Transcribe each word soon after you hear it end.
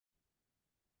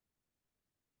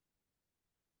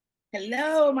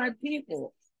Hello, my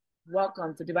people.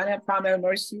 Welcome to Divine Empowerment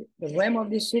Mercy, the realm of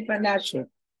the supernatural,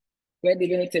 where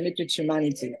divinity meets with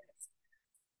humanity.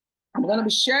 I'm going to be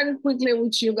sharing quickly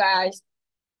with you guys.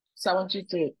 So I want you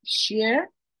to share,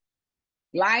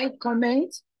 like,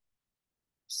 comment,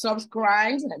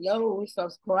 subscribe. Hello,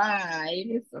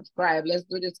 subscribe. Let's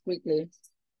do this quickly.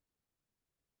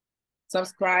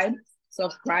 Subscribe.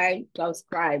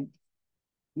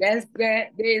 Let's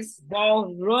get this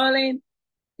ball rolling.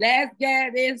 Let's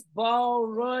get this ball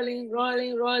rolling.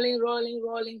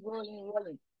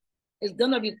 It's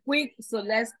gonna be quick, so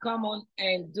let's come on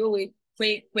and do it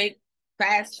quick,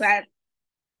 fast.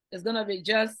 It's gonna be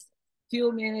just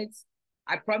few minutes.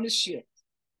 I promise you.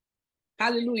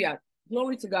 Hallelujah.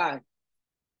 Glory to God.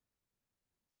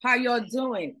 How y'all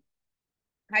doing?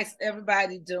 How's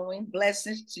everybody doing?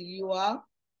 Blessings to you all.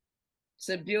 It's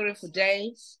a beautiful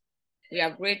day. We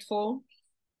are grateful.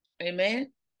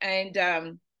 Amen.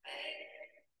 And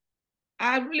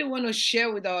I really want to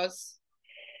share with us,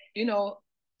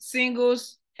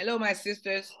 singles. Hello, my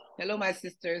sisters.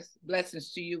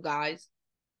 Blessings to you guys.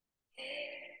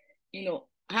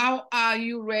 How are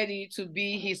you ready to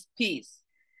be his peace?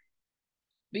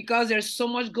 Because there's so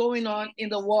much going on in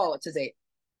the world today.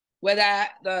 Whether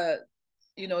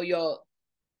your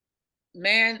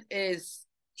man is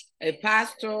a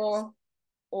pastor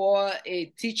or a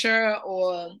teacher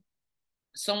or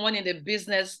someone in the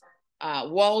business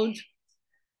world,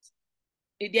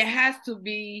 there has to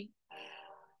be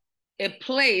a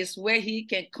place where he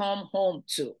can come home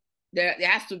to. There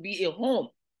has to be a home,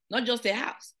 not just a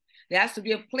house. There has to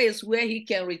be a place where he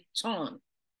can return.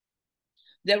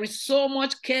 There is so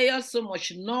much chaos, so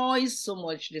much noise, so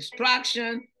much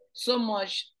distraction, so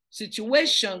much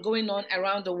situation going on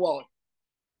around the world.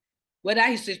 Whether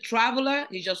he's a traveler,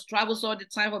 he just travels all the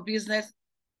time for business,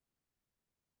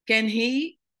 can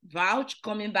he vouch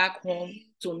coming back home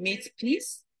to meet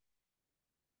peace?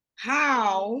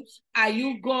 How are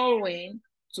you going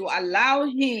to allow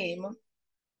him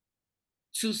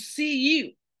to see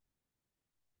you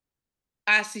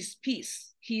as his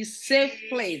peace, his safe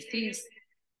place, his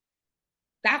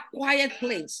that quiet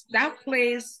place, that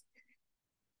place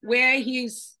where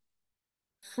he's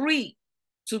free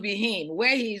to be him,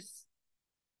 where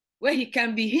he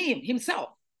can be himself.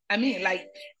 I mean, like,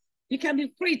 he can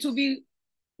be free to be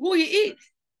who he is.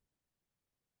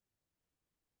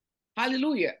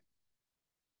 Hallelujah.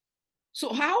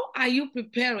 So how are you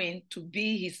preparing to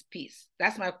be his peace?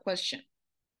 That's my question.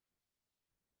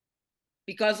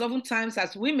 Because oftentimes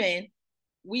as women,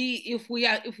 if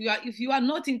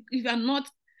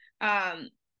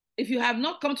you have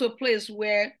not come to a place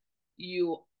where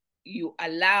you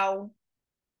allow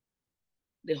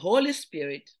the Holy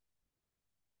Spirit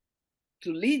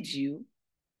to lead you,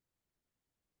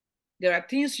 there are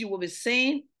things you will be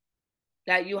saying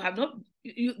that you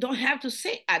don't have to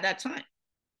say at that time.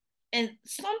 And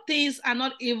some things are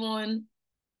not even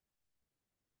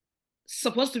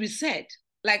supposed to be said.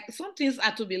 Like, some things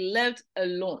are to be left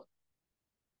alone.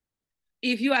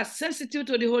 If you are sensitive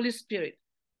to the Holy Spirit,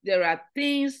 there are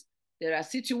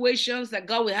situations that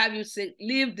God will have you say,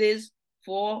 leave this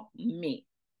for me.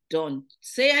 Don't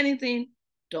say anything.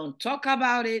 Don't talk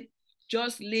about it.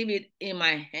 Just leave it in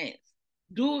my hands.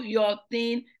 Do your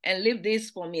thing and leave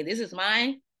this for me. This is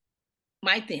my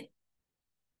thing.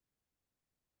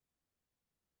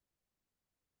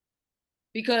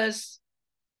 Because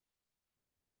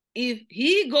if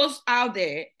he goes out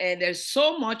there and there's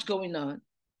so much going on,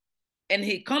 and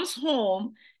he comes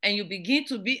home and you begin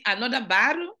to be another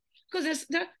battle, because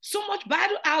there's so much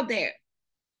battle out there.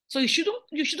 So you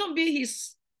shouldn't be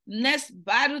his next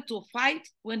battle to fight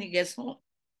when he gets home.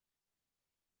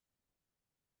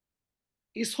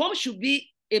 His home should be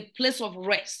a place of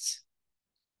rest.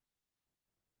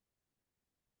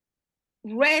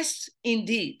 Rest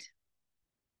indeed.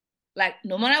 Like,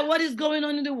 no matter what is going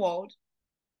on in the world,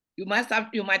 you might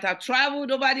have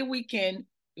traveled over the weekend,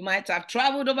 you might have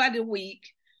traveled over the week,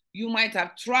 you might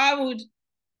have traveled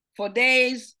for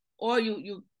days, or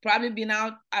you've probably been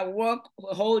out at work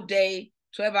a whole day,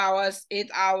 12 hours, 8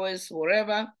 hours,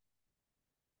 whatever.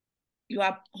 You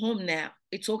are home now.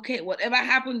 It's okay. Whatever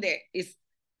happened there,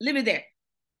 leave it there.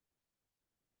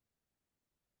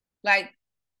 Like,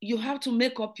 you have to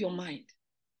make up your mind.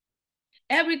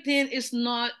 Everything is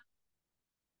not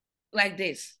like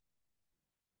this.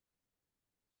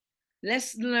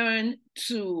 Let's learn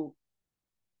to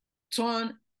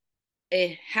turn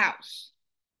a house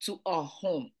to a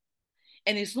home.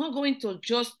 And it's not going to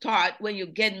just start when you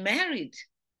get married.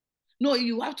 No,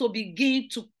 you have to begin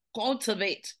to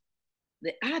cultivate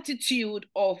the attitude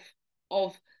of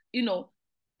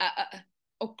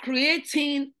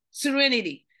creating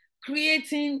serenity,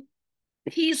 creating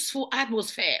peaceful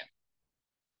atmosphere.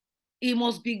 It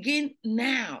must begin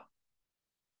now.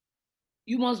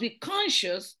 You must be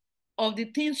conscious of the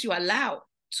things you allow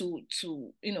to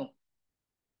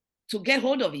get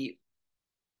hold of you.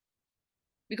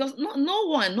 Because no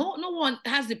one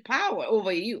has the power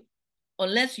over you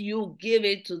unless you give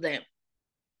it to them.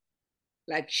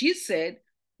 Like she said,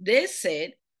 they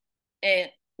said, and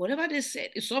whatever they said,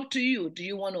 it's up to you. Do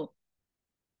you want to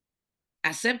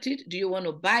accept it? Do you want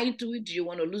to buy into it? Do you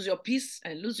want to lose your peace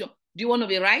and do you want to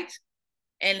be right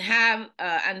and have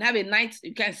a night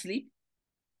you can't sleep?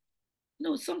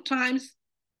 No, sometimes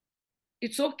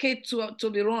it's okay to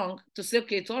be wrong, to say,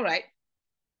 okay, it's all right.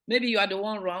 Maybe you are the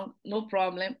one wrong, no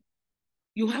problem.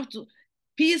 You have to,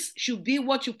 peace should be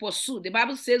what you pursue. The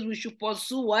Bible says we should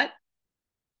pursue what?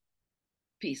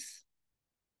 Peace.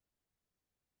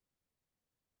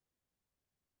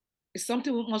 It's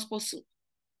something we must pursue.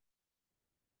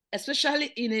 Especially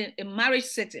in a marriage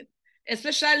setting.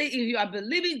 Especially if you are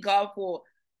believing God for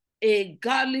a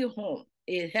godly home,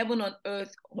 a heaven on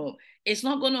earth home. It's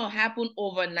not going to happen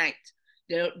overnight.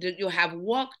 You have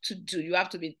work to do. You have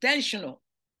to be intentional.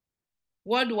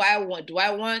 What do I want? Do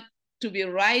I want to be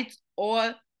right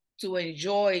or to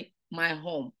enjoy my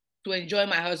home, to enjoy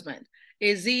my husband?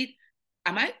 Is it,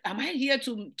 am I here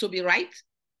to be right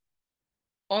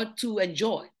or to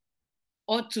enjoy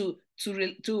or to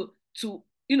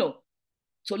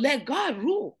let God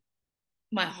rule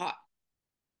my heart?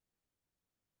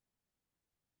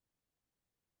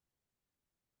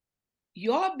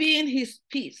 Your being his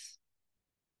peace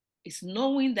is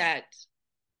knowing that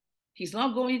he's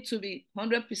not going to be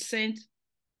 100%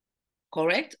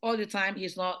 correct all the time.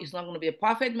 He's not going to be a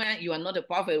perfect man. You are not a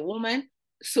perfect woman.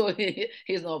 So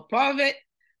he's not perfect.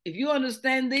 If you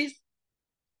understand this,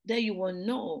 then you will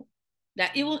know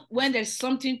that even when there's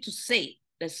something to say,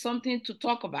 there's something to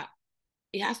talk about,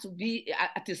 it has to be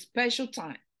at a special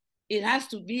time. It has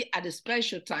to be at a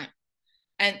special time.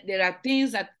 And there are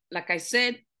things that, like I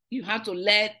said, you have to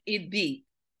let it be.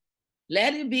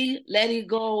 Let it be, let it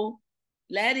go.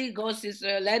 Let it go,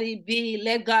 sister. Let it be.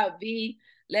 Let God be.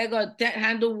 Let God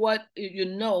handle what you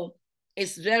know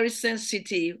is very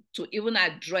sensitive to even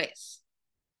address.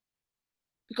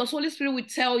 Because Holy Spirit will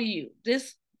tell you,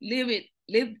 this, leave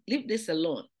this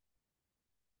alone.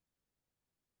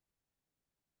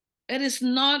 It is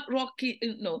not rocky,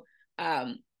 it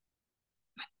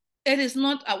is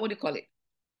not, what do you call it?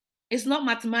 It's not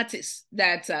mathematics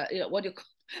that, what do you call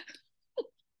it?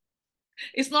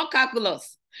 It's not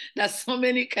calculus that so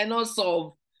many cannot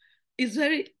solve. This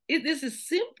is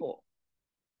simple.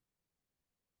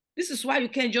 This is why you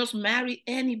can't just marry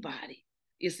anybody.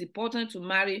 It's important to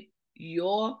marry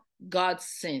your God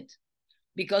sent,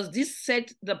 because this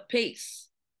set the pace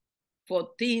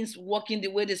for things working the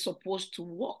way they're supposed to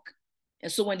work.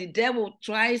 And so when the devil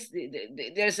tries,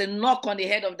 there's a knock on the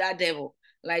head of that devil.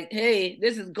 Like, hey,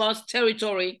 this is God's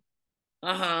territory.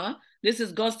 This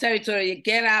is God's territory.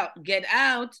 Get out, get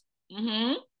out.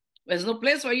 There's no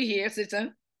place for you here,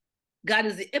 Satan. God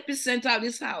is the epicenter of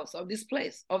this house, of this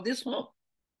place, of this home.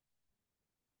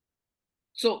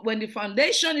 So when the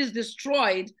foundation is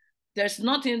destroyed, there's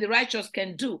nothing the righteous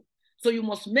can do. So you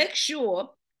must make sure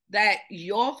that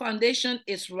your foundation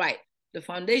is right. The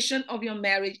foundation of your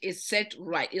marriage is set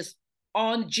right. It's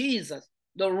on Jesus,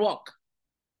 the rock,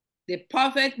 the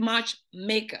perfect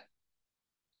matchmaker.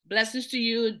 Blessings to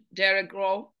you, Derek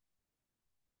Grove.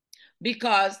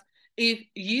 Because if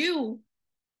you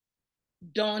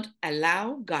don't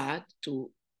allow God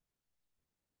to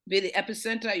be the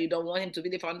epicenter, you don't want him to be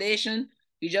the foundation,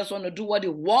 you just want to do what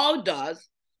the world does,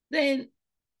 then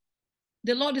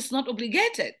the Lord is not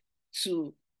obligated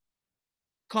to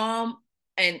come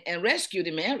and rescue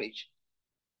the marriage.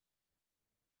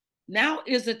 Now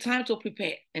is the time to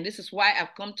prepare. And this is why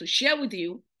I've come to share with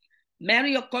you.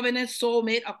 Marry Your Covenant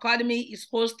Soulmate Academy is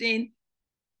hosting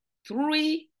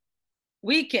 3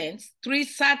 weekends, 3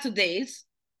 Saturdays.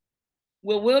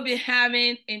 We will be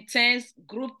having intense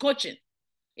group coaching.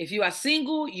 If you are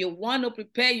single, you want to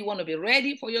prepare, you want to be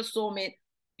ready for your soulmate,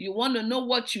 you want to know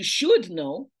what you should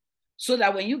know, so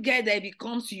that when you get there, it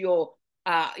becomes you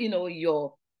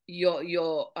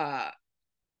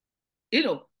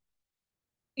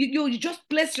just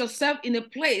place yourself in a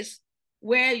place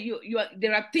where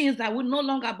there are things that will no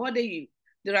longer bother you.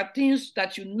 There are things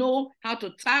that you know how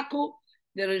to tackle.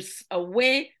 There is a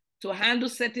way to handle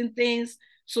certain things.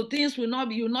 So things you will not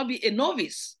be a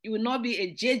novice. You will not be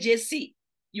a JJC.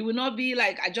 You will not be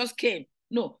like, I just came.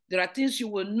 No, there are things you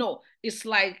will know. It's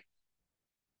like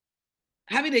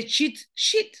having a cheat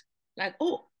sheet. Like,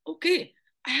 oh, okay,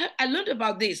 I learned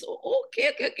about this. Oh,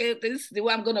 okay, this is the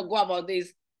way I'm going to go about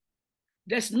this.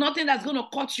 There's nothing that's going to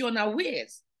catch you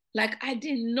unawares. Like, I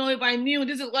didn't know. If I knew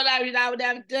this is what I would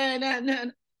have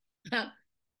done.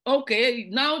 Okay,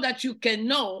 now that you can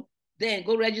know, then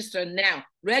go register now.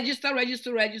 Register.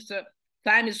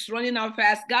 Time is running out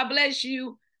fast. God bless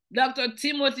you, Dr.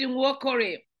 Timothy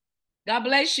Nwokore. God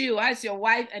bless you. As your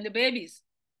wife and the babies.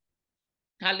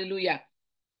 Hallelujah.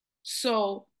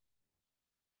 So,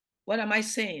 what am I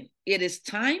saying? It is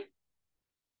time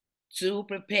to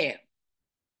prepare.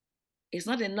 It's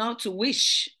not enough to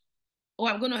wish, oh,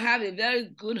 I'm going to have a very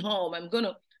good home.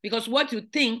 Because what you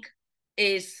think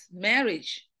is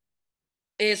marriage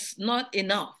is not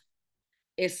enough.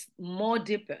 It's more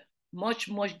deeper, much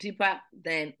deeper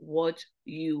than what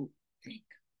you think.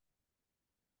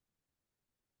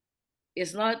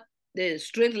 It's not the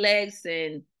straight legs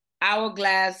and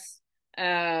hourglass,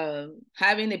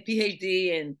 having a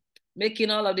PhD and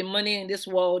making all of the money in this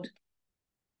world.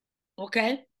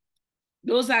 Okay?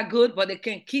 Those are good, but they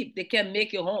can't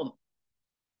make you home.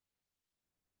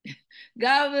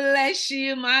 God bless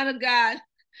you, man of God.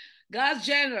 God's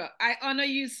general, I honor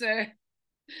you, sir.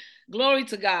 Glory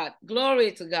to God.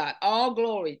 Glory to God. All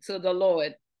glory to the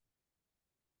Lord.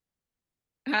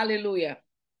 Hallelujah.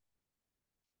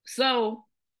 So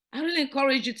I really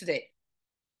encourage you today.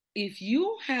 If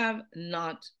you have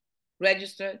not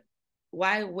registered,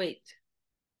 why wait?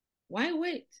 Why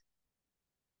wait?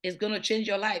 It's going to change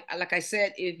your life. Like I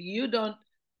said, if you don't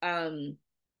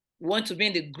want to be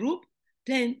in the group,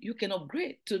 then you can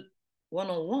upgrade to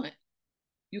one-on-one.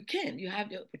 You can. You have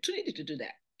the opportunity to do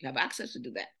that. You have access to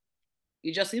do that.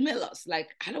 You just email us. Like,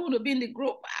 I don't want to be in the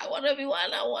group. I want to be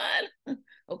one-on-one.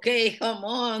 Okay, come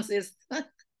on, sis.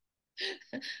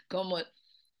 Come on.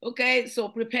 Okay, so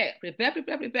prepare.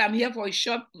 I'm here for a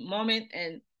short moment,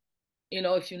 and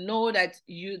if you know that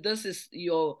this is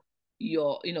your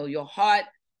heart,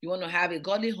 you want to have a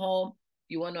godly home,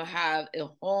 you want to have a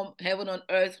home, heaven on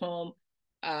earth home,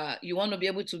 you want to be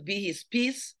able to be his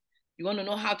peace, you want to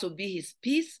know how to be his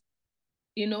peace,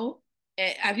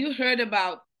 have you heard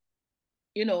about,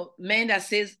 men that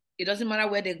says it doesn't matter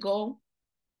where they go,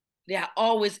 they are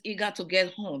always eager to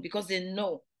get home because they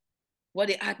know what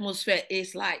the atmosphere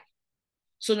is like.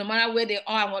 So no matter where they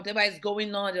are and whatever is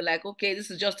going on, they're like, okay,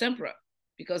 this is just temporary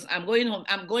because I'm going home.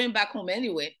 I'm going back home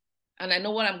anyway. And I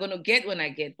know what I'm going to get when I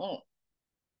get home.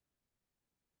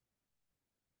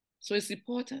 So it's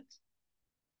important.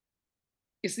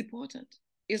 It's important.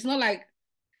 It's not like,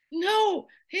 no,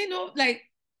 no,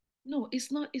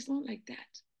 it's not like that.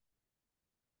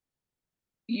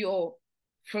 Your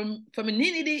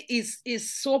femininity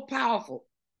is so powerful.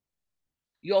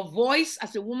 Your voice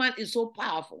as a woman is so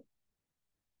powerful.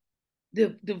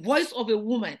 The voice of a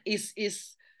woman is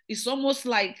almost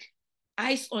like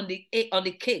ice on the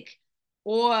cake,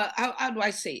 or how do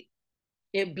I say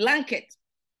it? A blanket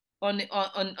on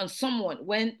someone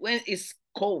when it's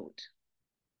cold.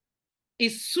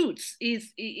 It suits.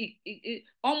 It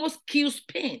almost kills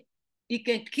pain. It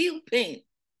can kill pain.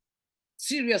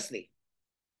 Seriously,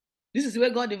 this is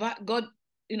where God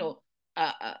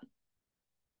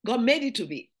God made it to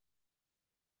be.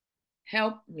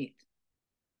 Help me.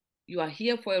 You are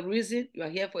here for a reason. You are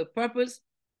here for a purpose,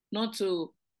 not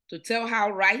to tell how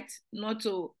right, not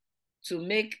to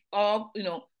make up,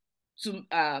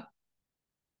 to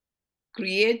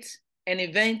create an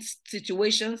event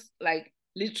situations, like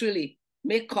literally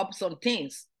make up some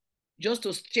things just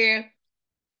to stir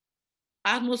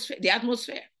the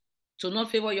atmosphere to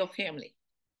not favor your family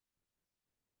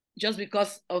just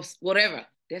because of whatever.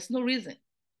 There's no reason.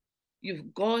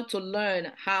 You've got to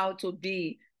learn how to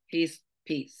be his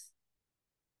peace.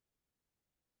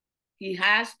 He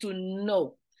has to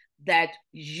know that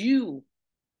you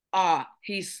are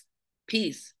his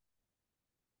peace.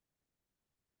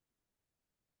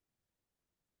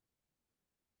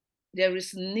 There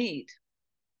is need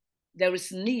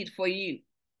for you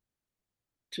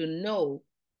to know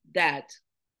that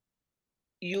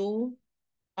you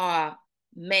are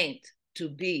meant to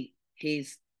be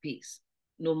his peace,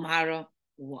 no matter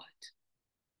what.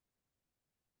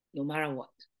 No matter what.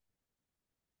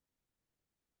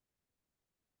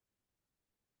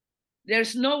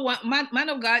 There's no one, man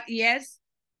of God, yes,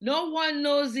 no one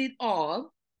knows it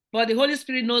all, but the Holy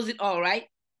Spirit knows it all, right?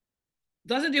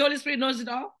 Doesn't the Holy Spirit knows it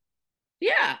all?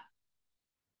 Yeah.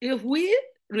 If we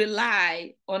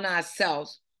rely on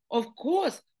ourselves, of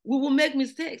course, we will make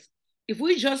mistakes. If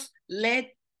we just let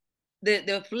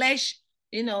the flesh,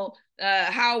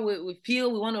 how we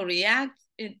feel, we want to react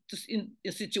in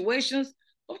situations,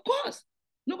 of course,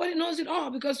 nobody knows it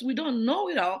all because we don't know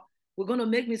it all. We're going to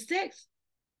make mistakes.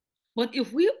 But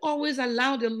if we always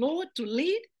allow the Lord to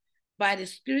lead by the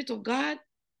Spirit of God,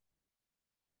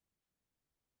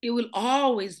 it will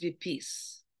always be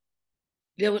peace.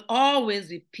 There will always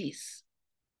be peace.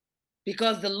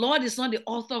 Because the Lord is not the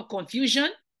author of confusion.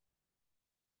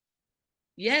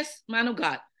 Yes, man of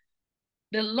God.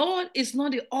 The Lord is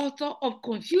not the author of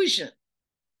confusion.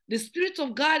 The Spirit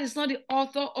of God is not the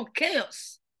author of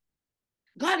chaos.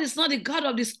 God is not the God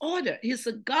of disorder. He's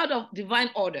a God of divine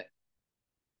order.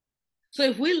 So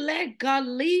if we let God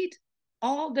lead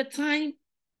all the time,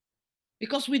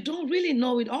 because we don't really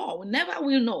know it all, we never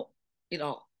will know it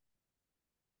all.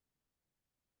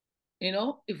 You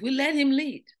know, if we let him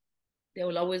lead, there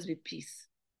will always be peace.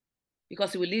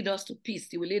 Because he will lead us to peace.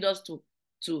 He will lead us to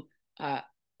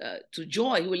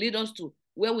joy. He will lead us to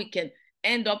where we can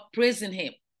end up praising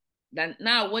him. That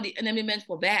now what the enemy meant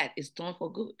for bad is turned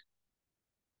for good.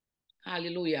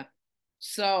 Hallelujah.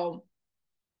 So,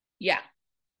 yeah.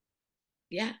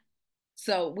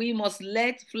 So we must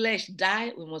let flesh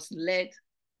die. We must let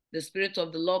the Spirit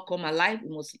of the Lord come alive.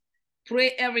 We must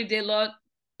pray every day, Lord,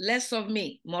 less of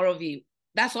me, more of you.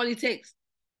 That's all it takes.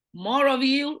 More of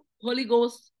you, Holy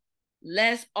Ghost,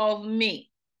 less of me.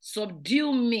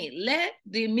 Subdue me. Let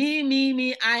the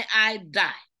me, I die.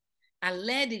 And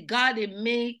let the God in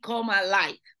me come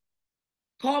alive.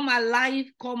 Come alive,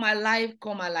 come alive,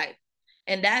 come alive.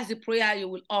 And that's the prayer you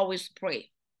will always pray.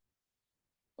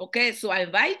 Okay, so I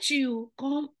invite you,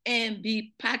 come and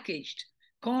be packaged.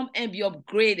 Come and be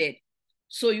upgraded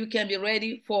so you can be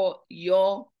ready for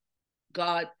your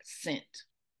God sent.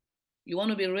 You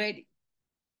want to be ready.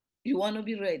 You want to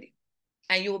be ready.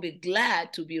 And you will be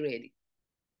glad to be ready.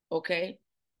 Okay?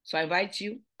 So I invite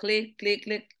you, click,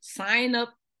 sign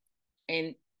up,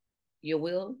 and you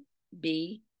will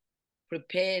be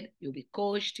prepared. You'll be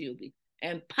coached. You'll be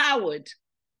empowered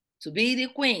to be the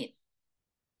queen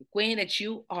that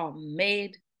you are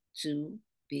made to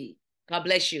be. God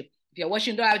bless you. If you're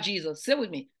watching Door of Jesus, say with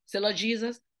me. Say, Lord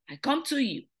Jesus, I come to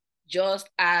you just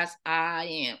as I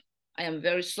am. I am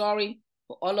very sorry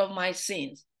for all of my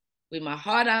sins. With my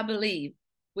heart, I believe.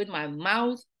 With my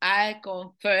mouth, I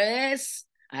confess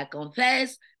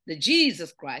that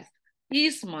Jesus Christ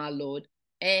is my Lord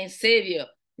and Savior.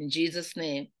 In Jesus'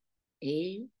 name,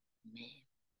 amen.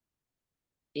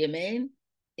 Amen.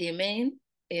 Amen.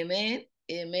 Amen.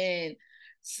 Amen.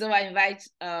 So I invite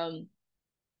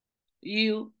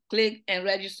you, click and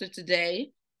register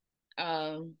today.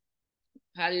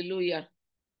 Hallelujah.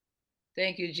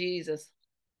 Thank you, Jesus.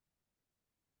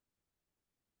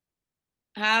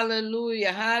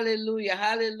 Hallelujah. Hallelujah.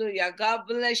 Hallelujah. God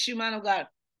bless you, man of God.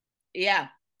 Yeah,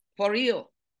 for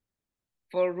real.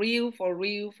 For real, for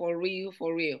real, for real,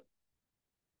 for real.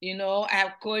 You know, I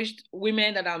have coached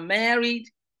women that are married,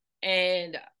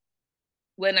 and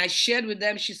when I shared with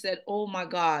them, she said, oh my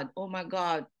God,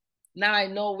 now I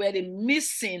know where the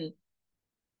missing,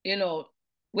 you know,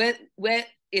 where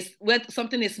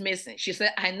something is missing. She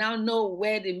said, I now know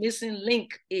where the missing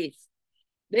link is.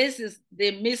 This is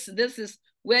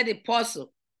where the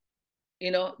puzzle,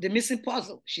 you know, the missing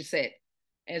puzzle, she said.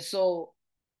 And so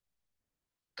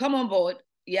come on board.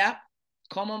 Yeah.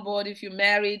 Come on board if you're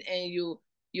married and you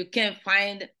can't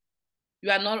find, you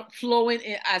are not flowing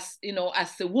as, you know,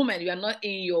 as a woman, you are not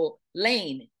in your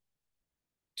lane,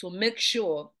 to make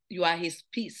sure you are his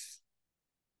peace.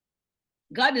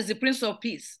 God is the Prince of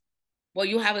Peace, but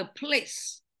you have a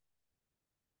place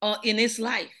in his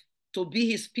life to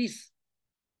be his peace.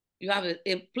 You have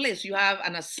a place, you have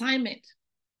an assignment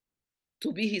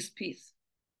to be his peace,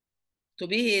 to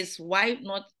be his wife,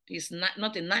 not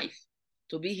a knife,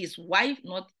 to be his wife,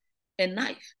 not a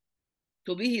knife,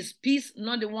 to be his peace,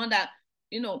 not the one that,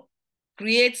 you know,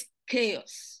 creates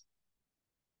chaos.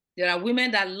 There are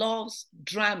women that loves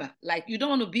drama. Like, you don't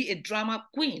want to be a drama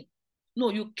queen.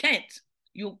 No, you can't.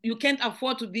 You can't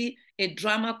afford to be a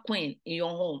drama queen in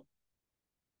your home.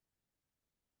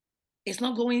 It's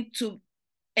not going to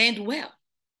end well.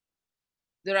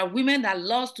 There are women that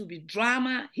loves to be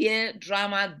drama here,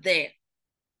 drama there.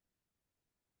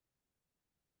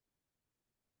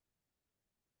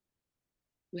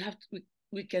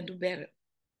 We can do better.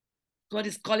 God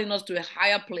is calling us to a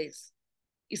higher place.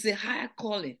 It's a higher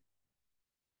calling.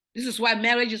 This is why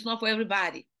marriage is not for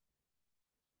everybody.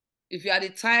 If you are the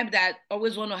type that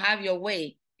always want to have your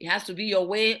way, it has to be your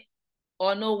way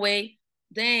or no way,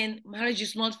 then marriage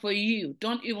is not for you.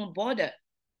 Don't even bother.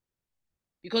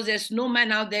 Because there's no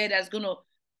man out there that's going to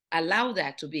allow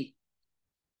that to be.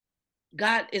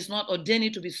 God is not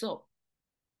ordaining to be so.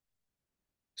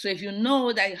 So if you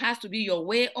know that it has to be your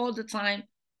way all the time,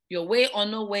 your way or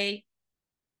no way,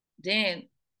 then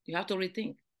you have to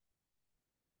rethink.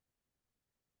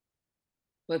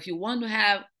 But if you want to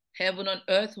have heaven on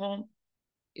earth home,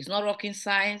 It's not rocket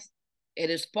science. It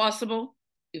is possible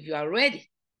if you are ready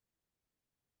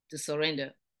to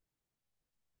surrender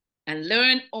and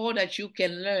learn all that you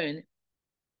can learn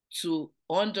to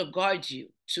undergird you,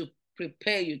 to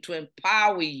prepare you, to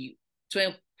empower you,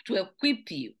 to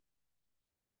equip you.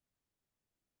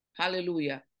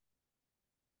 Hallelujah.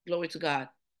 Glory to God.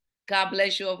 God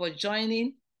bless you all for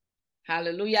joining.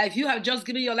 Hallelujah. If you have just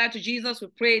given your life to Jesus, we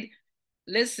prayed.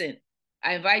 Listen,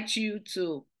 I invite you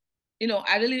to,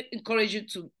 I really encourage you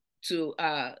to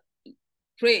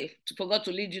pray for God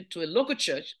to lead you to a local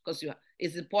church, because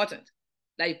it's important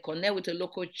that you connect with a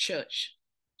local church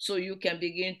so you can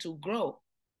begin to grow.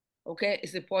 Okay,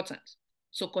 it's important.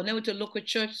 So connect with a local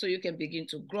church so you can begin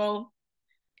to grow.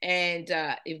 And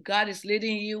if God is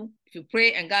leading you, if you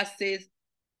pray and God says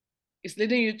it's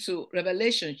leading you to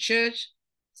Revelation Church,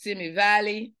 Simi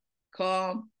Valley,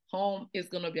 come home. It's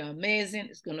going to be amazing.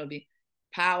 It's going to be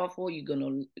powerful. You're going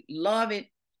to love it.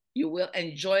 You will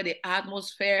enjoy the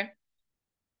atmosphere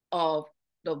of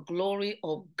the glory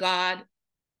of God.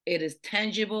 It is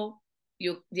tangible.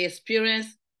 The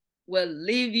experience will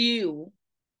leave you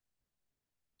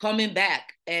coming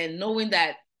back and knowing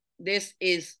that this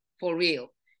is for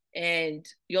real. And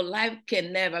your life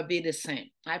can never be the same.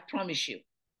 I promise you.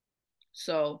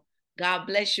 So God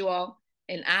bless you all.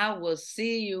 And I will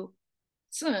see you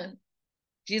soon.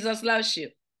 Jesus loves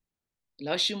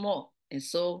you more. And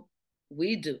so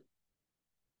we do.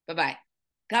 Bye-bye.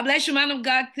 God bless you, man of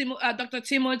God, Dr.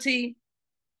 Timothy.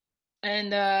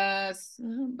 And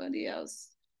somebody else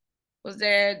was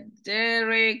there,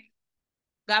 Derek.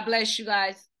 God bless you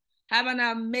guys. Have an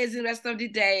amazing rest of the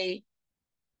day.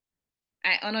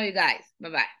 I honor you guys.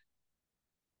 Bye-bye.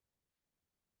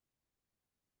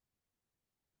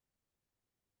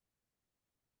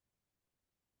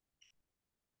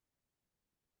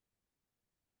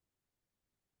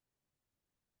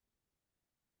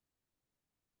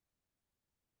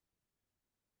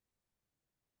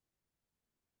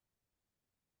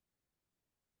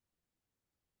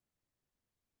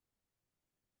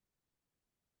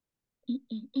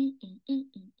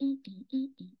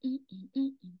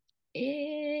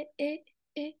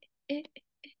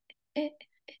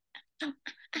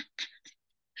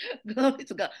 Glory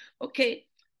to God. Okay,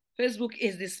 Facebook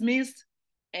is dismissed,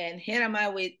 and here am I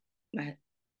with my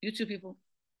YouTube people.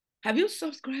 Have you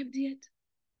subscribed yet?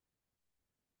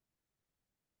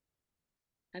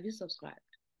 Have you subscribed?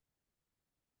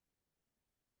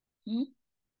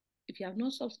 If you have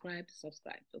not subscribed,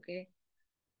 subscribe. Okay.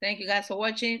 Thank you guys for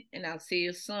watching, and I'll see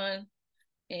you soon.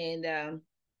 And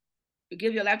you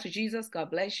give your life to Jesus. God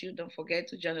bless you. Don't forget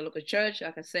to join the local church.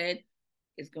 Like I said,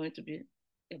 it's going to be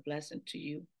a blessing to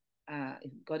you.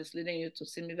 If God is leading you to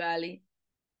Simi Valley,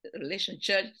 Relation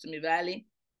Church, Simi Valley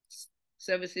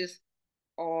services,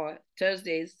 or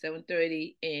Thursdays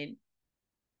 7:30 and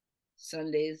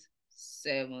Sundays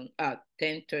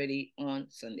 10:30 on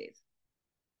Sundays.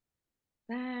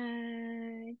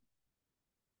 Bye.